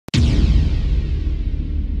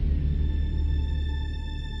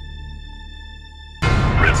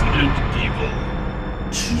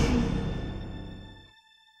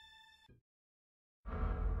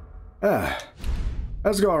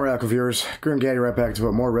How's it going, Radical viewers? Grim Gaddy right back to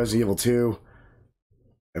it. More Resident Evil 2.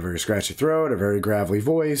 A very scratchy throat, a very gravelly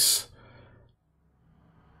voice,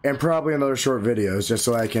 and probably another short videos just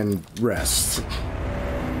so I can rest.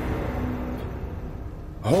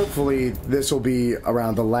 Hopefully, this will be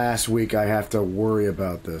around the last week I have to worry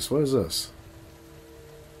about this. What is this?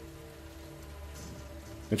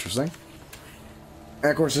 Interesting.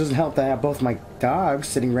 And of course, it doesn't help that I have both my dogs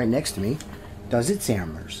sitting right next to me. Does it,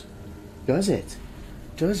 Sanders? Does it?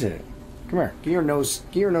 Does it? Come here. Get your nose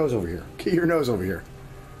over here. Get your nose over here.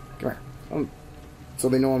 Come here. So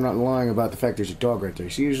they know I'm not lying about the fact there's a dog right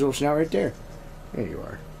there. See your little snout right there? There you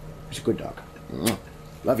are. It's a good dog.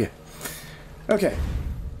 Love you. Okay.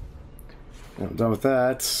 Now I'm done with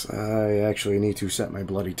that. I actually need to set my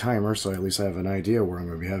bloody timer so at least I have an idea where I'm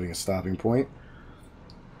going to be having a stopping point.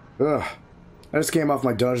 Ugh. I just came off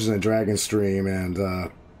my Dungeons and Dragons stream, and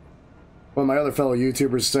one of my other fellow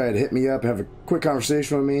YouTubers decided to hit me up, have a quick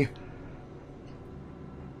conversation with me.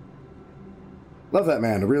 Love that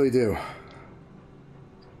man, I really do.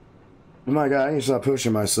 Oh my god, I need to stop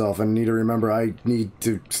pushing myself, and need to remember I need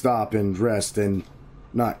to stop and rest and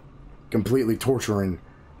not completely torture and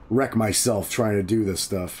wreck myself trying to do this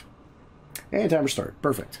stuff. And timer start.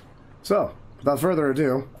 Perfect. So, without further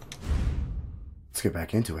ado, let's get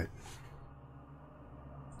back into it.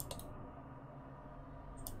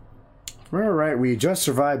 Alright, we just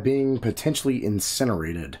survived being potentially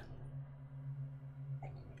incinerated.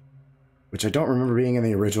 Which I don't remember being in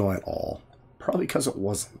the original at all. Probably because it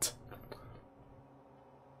wasn't.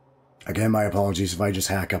 Again, my apologies if I just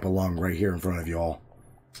hack up along right here in front of you all.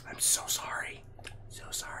 I'm so sorry. So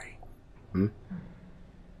sorry.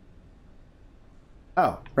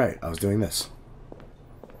 Oh, right, I was doing this.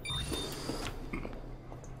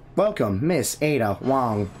 Welcome, Miss Ada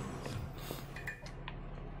Wong.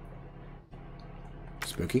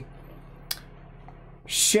 Spooky.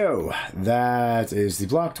 So, that is the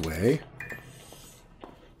blocked way.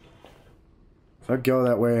 If I go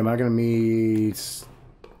that way, am I going to meet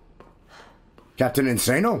Captain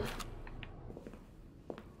Insano?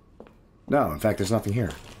 No, in fact, there's nothing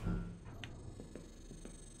here.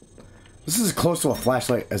 This is as close to a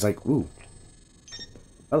flashlight as like, ooh.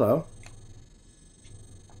 Hello.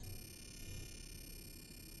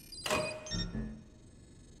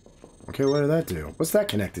 Okay, what did that do? What's that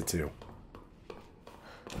connected to?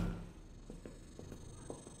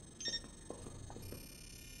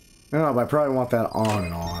 No, but I probably want that on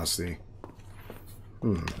in all honesty.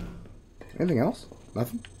 Anything else?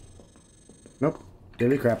 Nothing? Nope.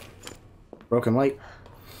 Daily crap. Broken light.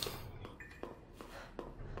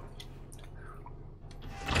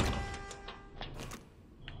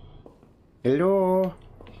 Hello?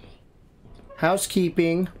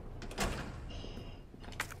 Housekeeping.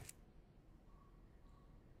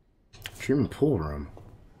 Treatment pool room.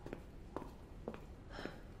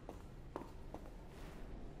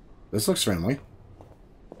 This looks friendly.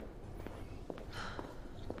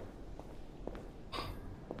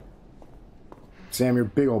 Sam, your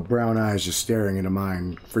big old brown eyes just staring into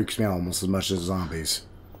mine freaks me out almost as much as zombies.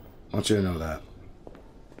 I want you to know that.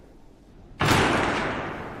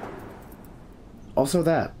 Also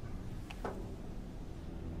that.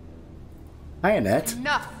 Hi, Annette.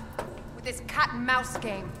 Enough with this cat and mouse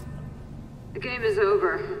game. The game is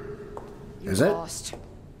over. You is it? Lost.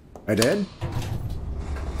 I did?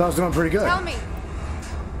 Thought I was doing pretty good. Tell me,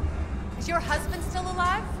 is your husband still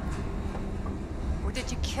alive? Or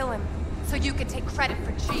did you kill him so you could take credit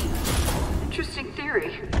for G? Interesting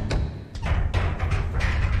theory.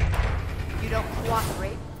 You don't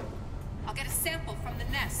cooperate? I'll get a sample from the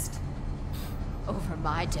nest. Over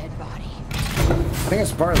my dead body. I think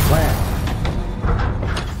it's part of the plan.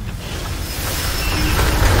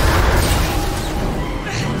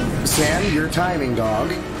 Sam, your timing,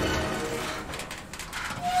 dog.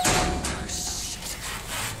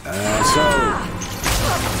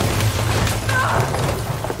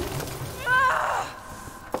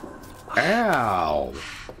 Ow!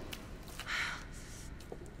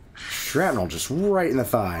 Shrapnel just right in the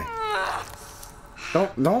thigh.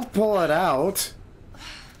 Don't pull it out.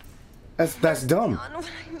 That's dumb.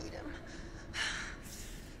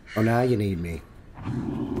 Oh, now you need me.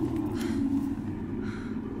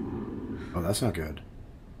 Oh, that's not good.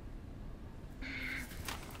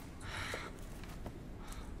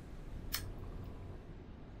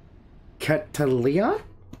 Cut to Leon?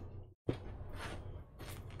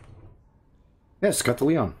 Yes, cut to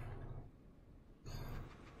Leon.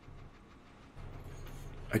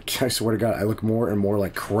 I swear to God, I look more and more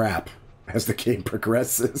like crap as the game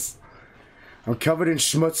progresses. I'm covered in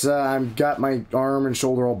schmutz. I've got my arm and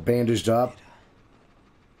shoulder all bandaged up.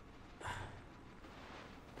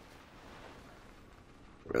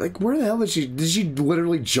 Like, where the hell did she... Did she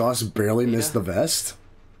literally just barely miss the vest?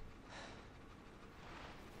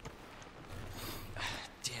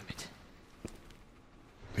 Damn it.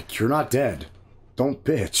 Like, you're not dead. Don't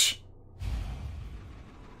bitch.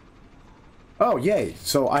 Oh, yay.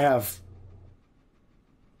 So I have...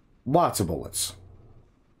 lots of bullets.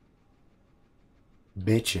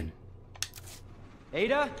 Bitchin'.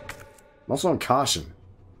 Ada? I'm also on caution.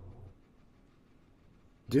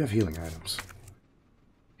 I do have healing items.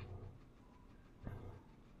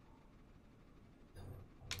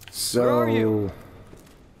 So... Where are you?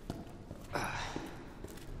 Am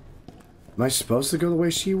I supposed to go the way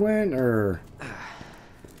she went, or...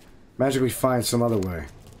 magically find some other way?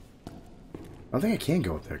 I don't think I can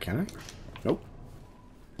go up there, can I? Nope.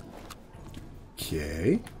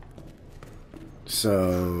 Okay.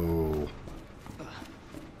 So...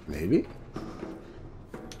 maybe?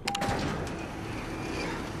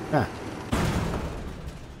 Ah.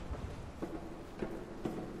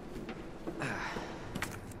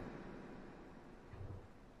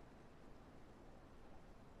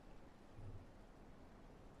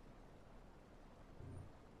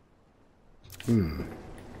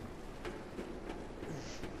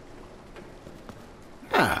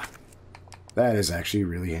 Ah. That is actually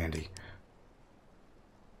really handy.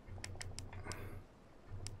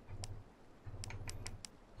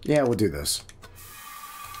 Yeah, we'll do this.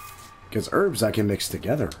 Because herbs I can mix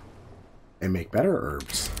together and make better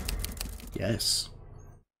herbs. Yes.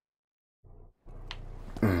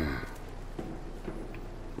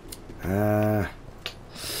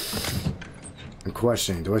 I'm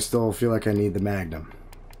questioning. Do I still feel like I need the Magnum?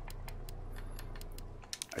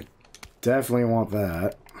 I definitely want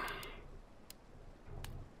that.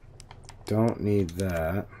 Don't need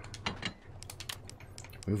that.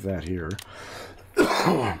 Move that here.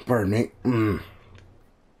 Pardon me. I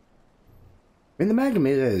mean, the Magnum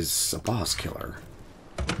is a boss killer.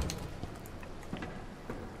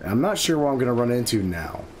 I'm not sure what I'm going to run into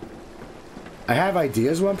now. I have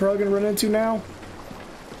ideas what I'm probably going to run into now.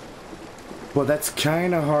 But that's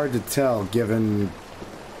kind of hard to tell, given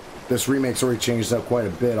this remake's already changed up quite a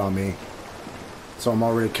bit on me. So I'm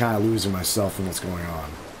already kind of losing myself in what's going on.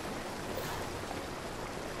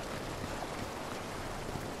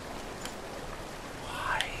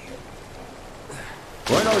 Why?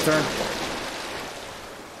 Well, no return.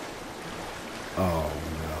 Oh,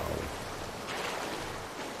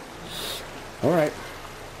 no. Alright.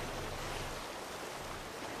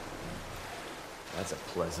 That's a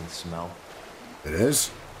pleasant smell. It is?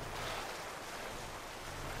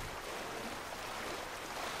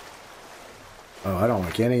 Oh, I don't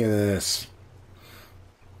like any of this.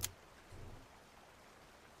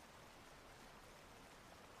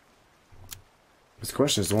 The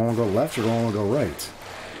question is, do I want to go left or do I want to go right?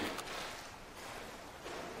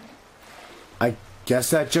 I guess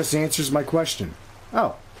that just answers my question.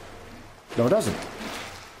 Oh. No, it doesn't.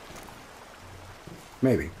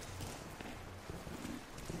 Maybe.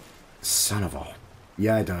 Son of a...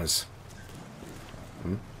 Yeah, it does.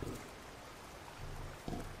 The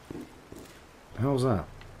hell's that?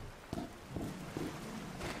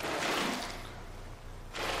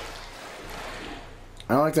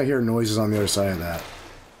 I don't like to hear noises on the other side of that.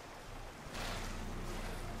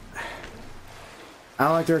 I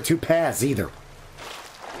don't like there are two paths either.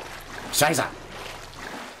 Scheiße!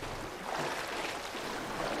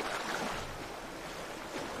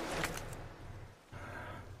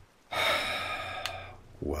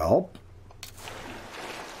 Well,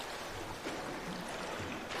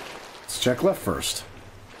 let's check left first.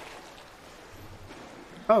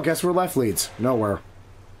 Oh, guess where left leads? Nowhere.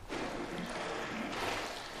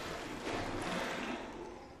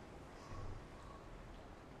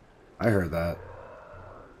 I heard that.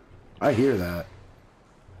 I hear that.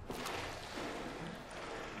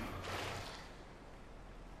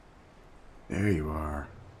 There you are.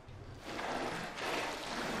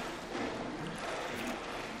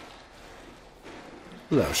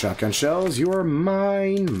 Hello, shotgun shells. You are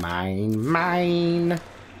mine, mine, mine.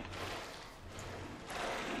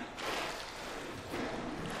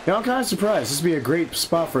 Yeah, I'm kind of surprised. This would be a great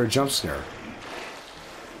spot for a jump scare.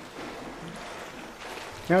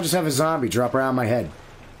 Yeah, I'll just have a zombie drop around my head.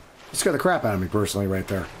 It scared the crap out of me personally right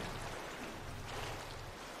there.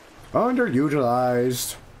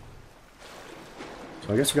 Underutilized.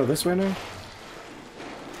 So I guess we go this way now?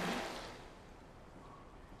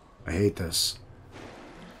 I hate this.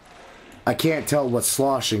 I can't tell what's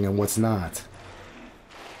sloshing and what's not.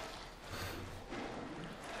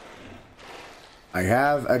 I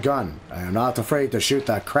have a gun. I am not afraid to shoot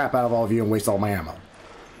the crap out of all of you and waste all my ammo.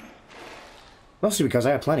 Mostly because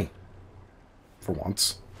I have plenty. for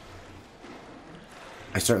once.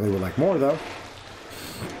 I certainly would like more, though.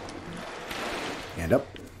 And up.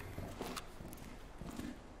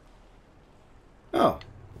 Oh.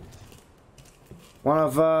 One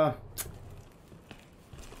of, oh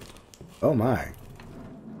my.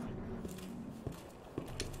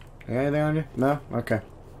 Anything on you? No? Okay.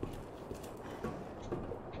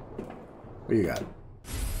 What do you got?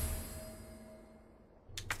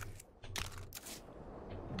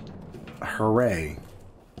 Hooray.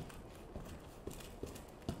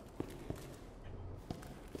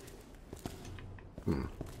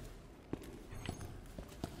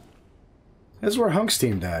 This is where Hunk's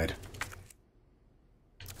team died.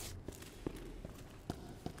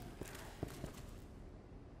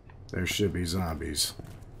 There should be zombies.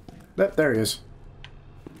 Yep, there he is.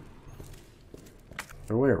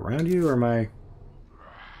 Are we around you, or am I...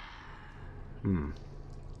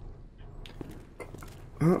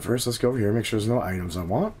 Well, first, let's go over here, make sure there's no items I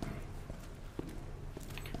want.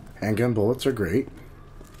 Handgun bullets are great.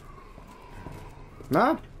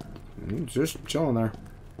 Nah, just chilling there.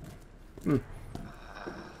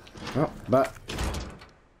 Oh, but...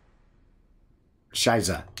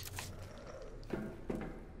 Shiza.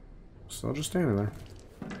 Still just standing there.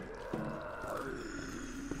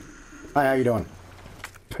 Hi, how you doing?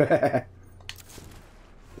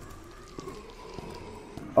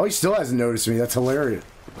 Oh, he still hasn't noticed me. That's hilarious.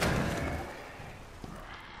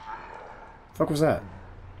 Fuck was that?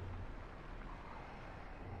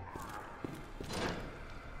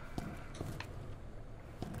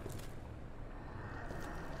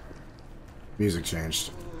 Music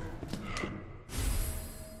changed.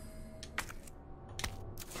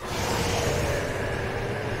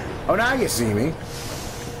 Oh, now you see me.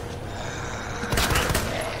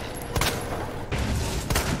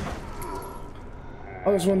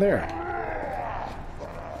 Oh, there's one there.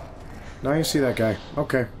 Now you see that guy.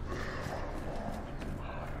 Okay.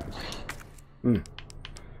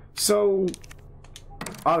 So,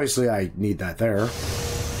 obviously I need that there.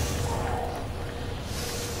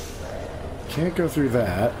 Can't go through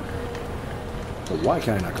that. But why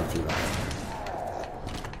can I not go through that?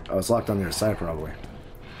 Oh, it's locked on the other side, probably.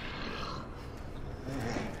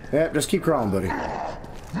 Yep, just keep crawling, buddy.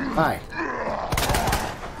 Hi.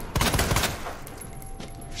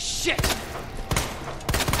 Shit!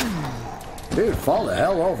 Dude, fall the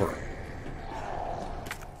hell over.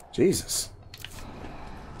 Jesus.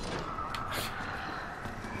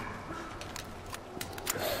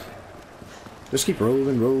 Just keep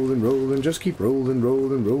rolling, rolling, rolling. Just keep rolling,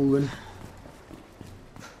 rolling, rolling.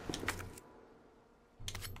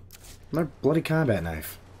 My bloody combat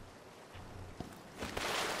knife.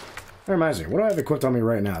 That reminds me, what do I have equipped on me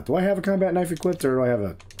right now? Do I have a combat knife equipped, or do I have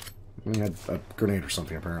a... I had a grenade or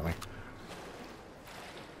something, apparently.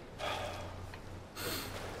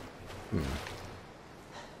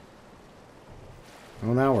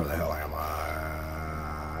 Well, now where the hell am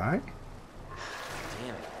I?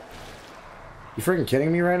 Damn it. You freaking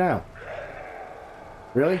kidding me right now?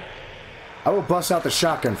 Really? I will bust out the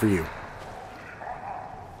shotgun for you.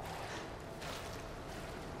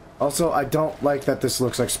 Also, I don't like that this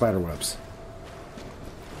looks like spiderwebs.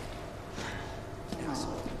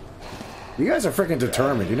 You guys are freaking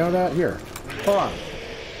determined, you know that? Here, hold on.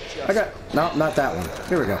 I got... No, not that one.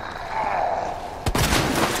 Here we go.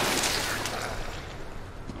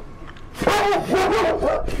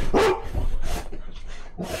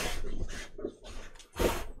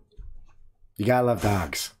 You gotta love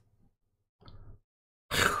dogs.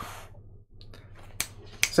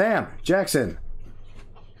 Sam, Jackson,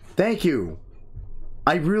 thank you.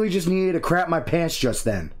 I really just needed to crap my pants just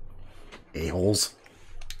then. A-holes.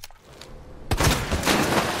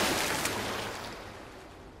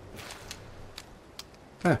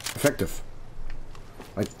 Effective.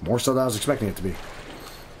 Like, more so than I was expecting it to be.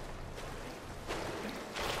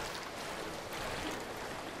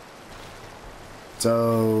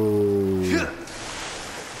 So...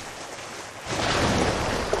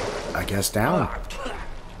 I guess down.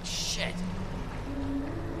 Shit.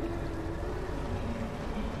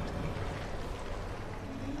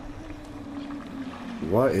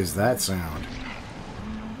 What is that sound?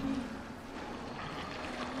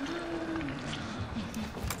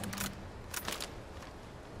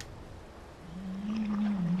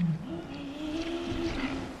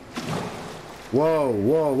 Whoa,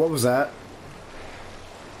 whoa, what was that?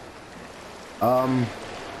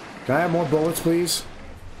 Can I have more bullets, please?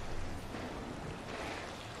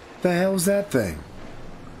 The hell's that thing?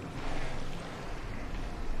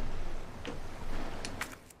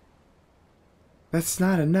 That's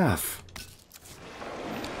not enough.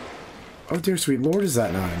 Oh dear sweet lord, is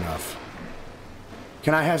that not enough?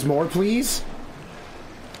 Can I have more, please?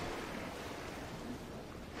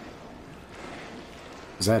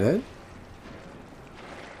 Is that it?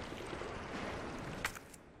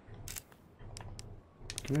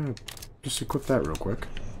 Yeah, just equip that real quick.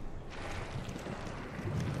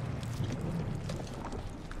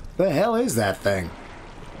 The hell is that thing?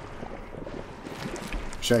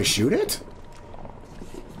 Should I shoot it?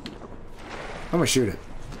 I'm gonna shoot it.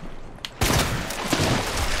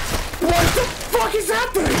 What the fuck is that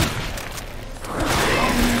thing?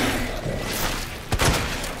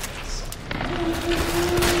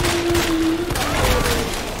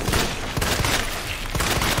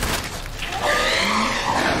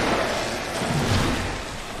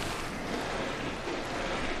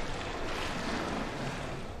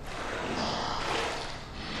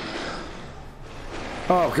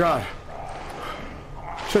 Oh god.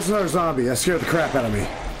 Just another zombie. That scared the crap out of me.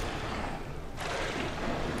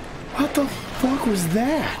 What the fuck was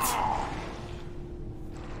that?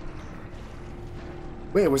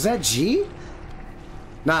 Wait, was that G?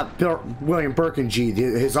 Not William Birkin G,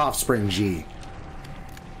 his offspring G.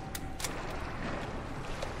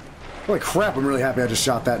 Holy crap, I'm really happy I just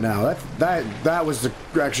shot that now. That was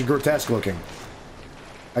actually grotesque looking.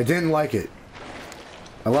 I didn't like it.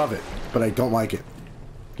 I love it, but I don't like it.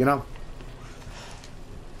 You know?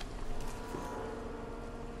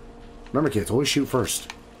 Remember, kids, always shoot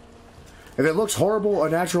first. If it looks horrible,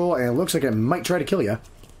 unnatural, and it looks like it might try to kill you,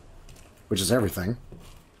 which is everything,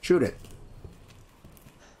 shoot it.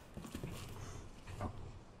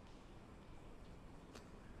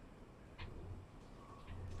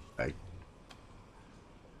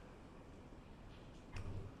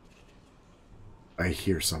 I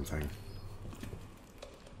hear something.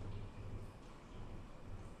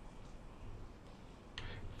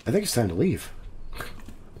 I think it's time to leave.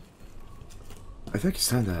 I think it's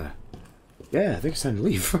time to... Yeah, I think it's time to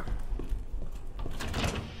leave.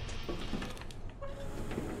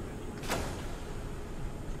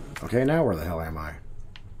 Okay, now where the hell am I?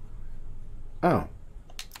 Oh.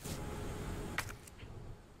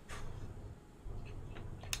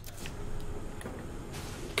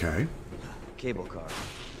 Okay. Cable car.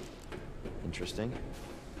 Interesting.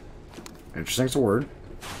 Interesting's a word.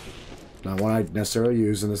 Not one I'd necessarily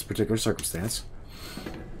use in this particular circumstance.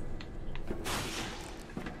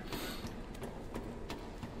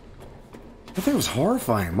 That thing was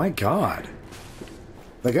horrifying, my god.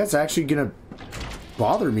 Like, that's actually gonna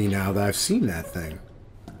bother me now that I've seen that thing.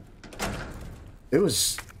 It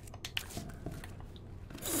was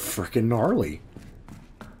freaking gnarly.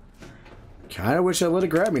 Kinda wish I let it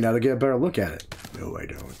grab me now to get a better look at it. No, I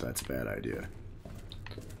don't. That's a bad idea.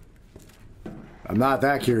 I'm not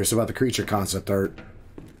that curious about the creature concept art.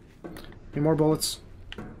 Any more bullets?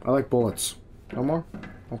 I like bullets. No more?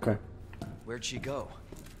 Okay. Where'd she go?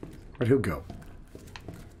 Where'd who go?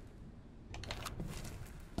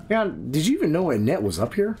 Yeah, did you even know Annette was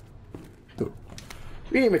up here? Ooh.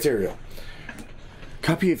 Reading material.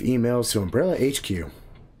 Copy of emails to Umbrella HQ.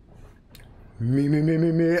 Me.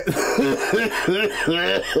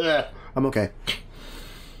 I'm okay.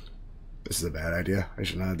 This is a bad idea. I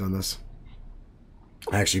should not have done this.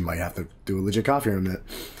 I actually might have to do a legit cough here in a minute.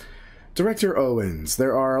 Director Owens,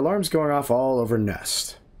 there are alarms going off all over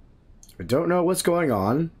Nest. I don't know what's going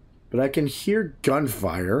on, but I can hear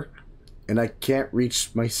gunfire, and I can't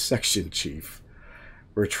reach my section chief.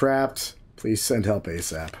 We're trapped. Please send help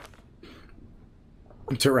ASAP.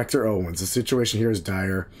 Director Owens, the situation here is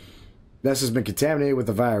dire. Nest has been contaminated with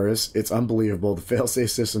the virus. It's unbelievable. The failsafe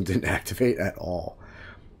system didn't activate at all.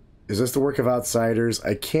 Is this the work of outsiders?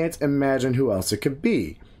 I can't imagine who else it could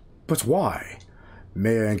be. But why?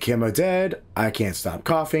 Maya and Kim are dead. I can't stop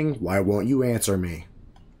coughing. Why won't you answer me?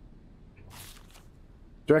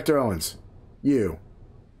 Director Owens, you.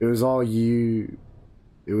 It was all you.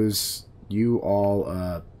 It was you all,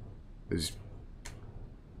 it was...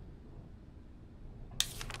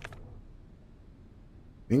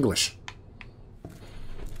 English.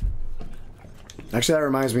 Actually, that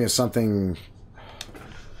reminds me of something...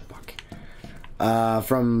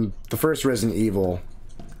 from the first Resident Evil.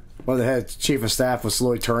 One of the head chief of staff was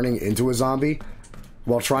slowly turning into a zombie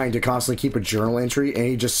while trying to constantly keep a journal entry, and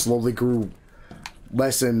he just slowly grew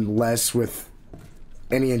less and less with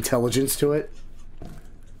any intelligence to it.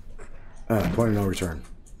 Point of no return.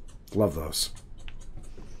 Love those.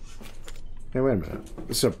 Hey, wait a minute.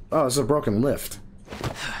 This is a broken lift.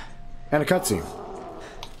 And a cutscene.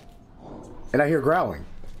 And I hear growling.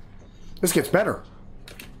 This gets better.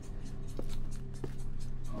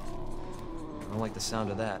 I don't like the sound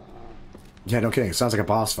of that. Yeah, no kidding. It sounds like a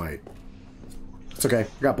boss fight. It's okay.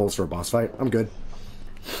 I got bolts for a boss fight. I'm good.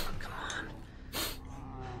 Come on.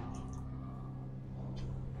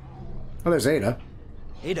 Oh, there's Ada.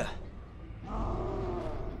 Ada.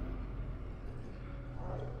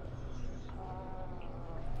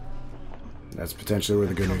 That's potentially where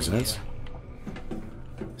the good news is.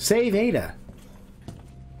 Save Ada.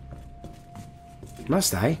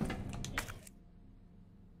 Must I?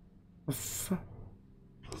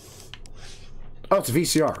 Oh, it's a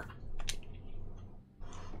VCR.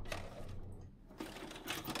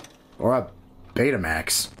 Or a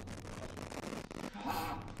Betamax.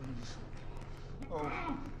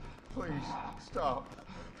 Oh, please, stop. Stop.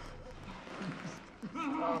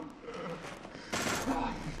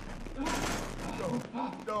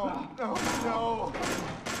 No, no, no.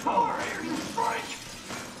 Sorry, you freak.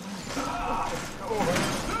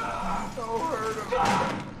 Don't hurt him.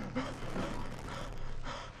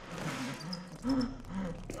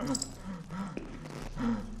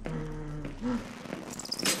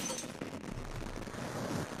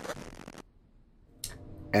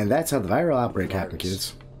 And that's how the viral outbreak happened,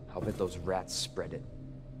 kids. I'll bet those rats spread it.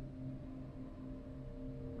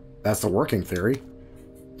 That's the working theory.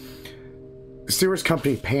 Stewart's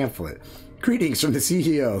Company pamphlet. Greetings from the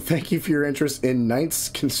CEO. Thank you for your interest in Knight's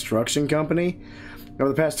Construction Company. Over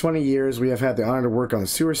the past 20 years, we have had the honor to work on the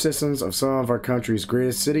sewer systems of some of our country's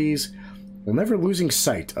greatest cities, while never losing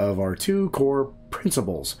sight of our two core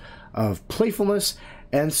principles of playfulness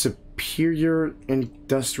and superior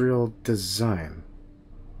industrial design.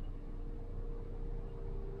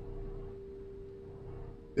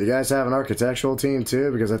 You guys have an architectural team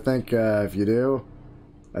too? Because I think if you do,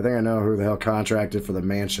 I think I know who the hell contracted for the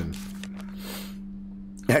mansion.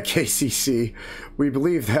 At KCC, we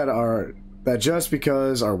believe that just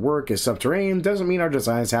because our work is subterranean doesn't mean our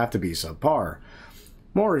designs have to be subpar.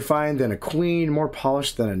 More refined than a queen, more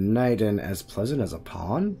polished than a knight, and as pleasant as a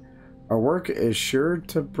pawn, our work is sure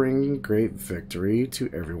to bring great victory to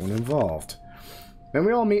everyone involved. And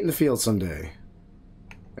we all meet in the field someday.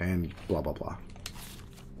 And blah blah blah.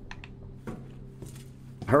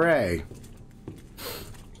 Hooray!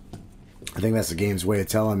 I think that's the game's way of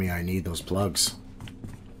telling me I need those plugs.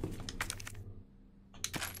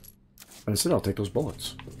 But instead, I'll take those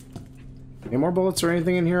bullets. Any more bullets or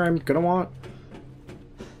anything in here I'm gonna want?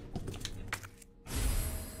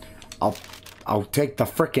 I'll take the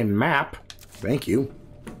frickin' map. Thank you.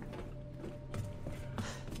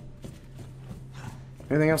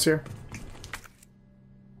 Anything else here?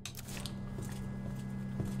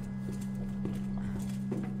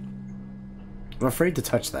 I'm afraid to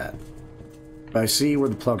touch that. But I see where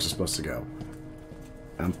the plugs are supposed to go.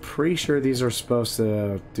 I'm pretty sure these are supposed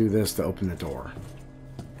to do this to open the door.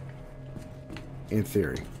 In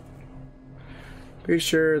theory. Pretty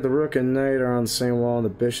sure the rook and knight are on the same wall and the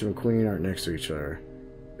bishop and queen aren't next to each other.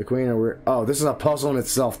 The queen are weird. Oh, this is a puzzle in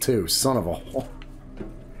itself too. Son of a whore.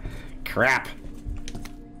 Crap.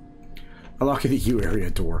 Unlocking the U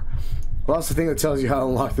area door. Well, that's the thing that tells you how to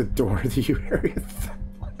unlock the door. The U area.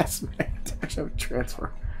 Last minute. I have a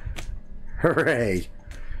transfer. Hooray.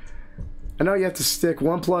 I know you have to stick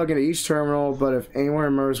one plug into each terminal, but if anyone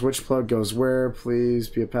remembers which plug goes where, please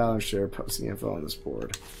be a pal and share posting info on this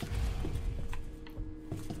board.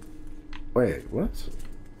 Wait, what?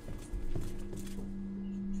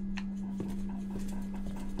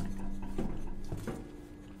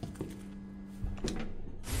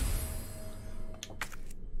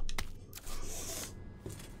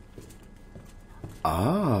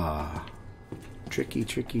 Ah. Tricky,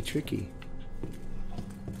 tricky, tricky.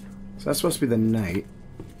 So that's supposed to be the knight.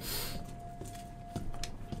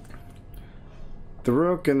 The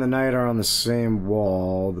rook and the knight are on the same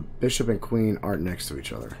wall. The bishop and queen aren't next to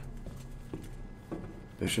each other.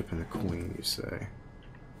 Bishop and the queen, you say.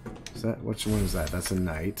 Is that, which one is that? That's a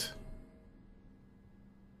knight.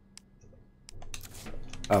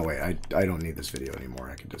 Oh wait, I don't need this video anymore.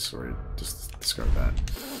 I can just sort of just discard that.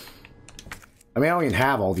 I mean, I don't even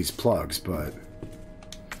have all these plugs, but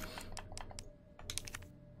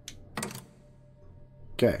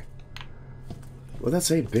okay. Will that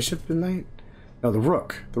say bishop and knight? No, the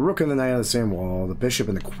rook. The rook and the knight are on the same wall. The bishop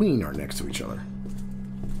and the queen aren't next to each other.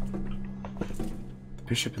 The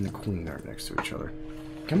bishop and the queen aren't next to each other.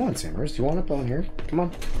 Come on, Sammers. Do you want up on here? Come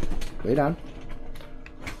on. Lay down.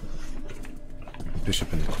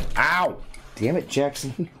 Bishop and the... Ow! Damn it,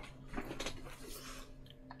 Jackson. You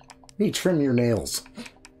need to trim your nails.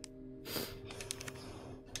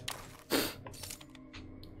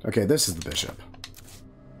 Okay, this is the bishop.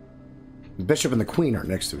 The bishop and the queen aren't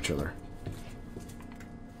next to each other.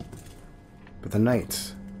 But the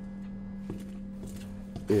knight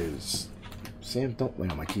is... Sam, don't lay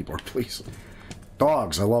on my keyboard, please.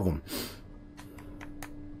 Dogs, I love them.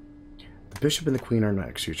 The bishop and the queen are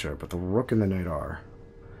next to each other, but the rook and the knight are.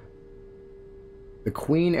 The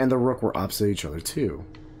queen and the rook were opposite each other, too.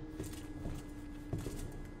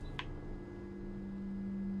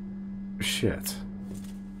 Shit.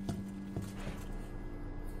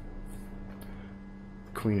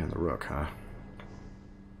 The queen and the rook, huh?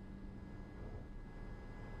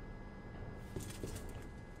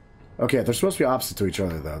 Okay, they're supposed to be opposite to each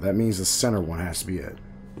other, though. That means the center one has to be it.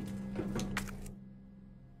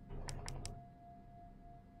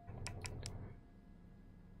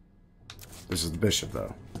 This is the bishop,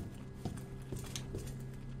 though.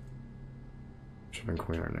 Bishop and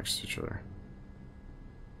queen are next to each other.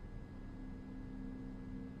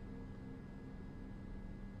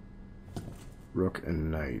 Rook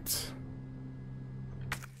and knight.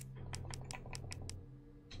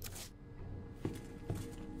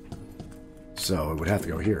 So it would have to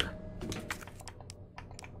go here.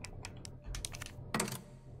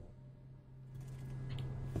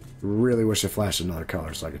 Really wish it flashed another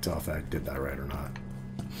color so I could tell if I did that right or not.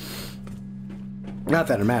 Not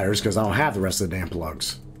that it matters, because I don't have the rest of the damn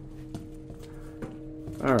plugs.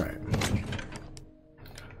 Alright.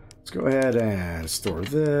 Let's go ahead and store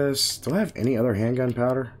this. Do I have any other handgun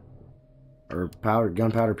powder? Or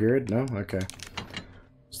gunpowder period? No? Okay.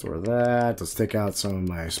 Store that. Let's take out some of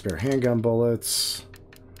my spare handgun bullets.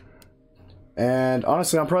 And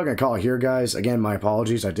honestly, I'm probably going to call it here, guys. Again, my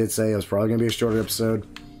apologies. I did say it was probably going to be a shorter episode.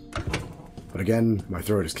 But again, my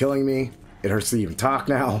throat is killing me. It hurts to even talk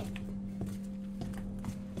now.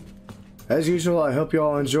 As usual, I hope you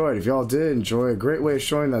all enjoyed. If y'all did enjoy, a great way of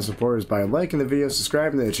showing that support is by liking the video,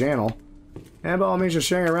 subscribing to the channel, and by all means just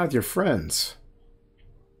sharing it around with your friends.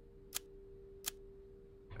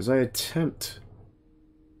 As I attempt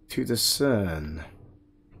to discern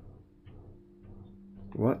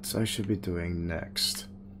what I should be doing next.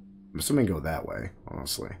 I'm assuming go that way,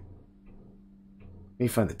 honestly. Let me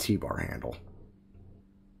find the T-bar handle.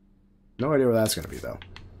 No idea where that's going to be, though.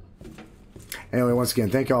 Anyway, once again,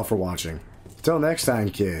 thank you all for watching. Until next time,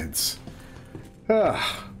 kids. You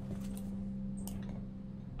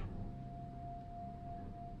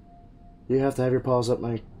have to have your paws up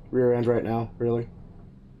my rear end right now, really?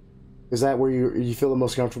 Is that where you feel the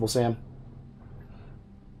most comfortable, Sam?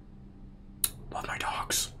 Love my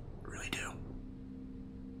dogs. Really do.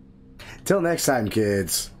 Till next time,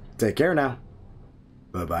 kids. Take care now.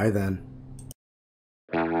 Bye-bye then.